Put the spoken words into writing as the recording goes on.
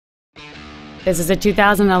This is a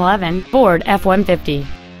 2011 Ford F-150.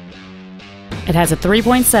 It has a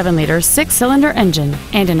 3.7-liter 6-cylinder engine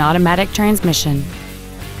and an automatic transmission.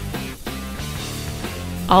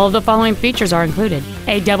 All of the following features are included: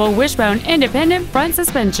 a double wishbone independent front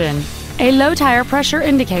suspension, a low tire pressure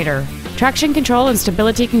indicator, traction control and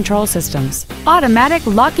stability control systems, automatic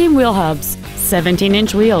locking wheel hubs,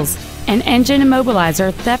 17-inch wheels, an engine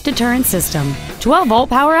immobilizer theft deterrent system,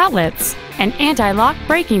 12-volt power outlets, an anti-lock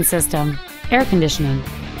braking system, air conditioning,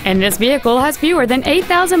 and this vehicle has fewer than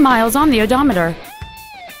 8,000 miles on the odometer.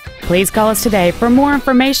 Please call us today for more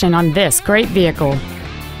information on this great vehicle.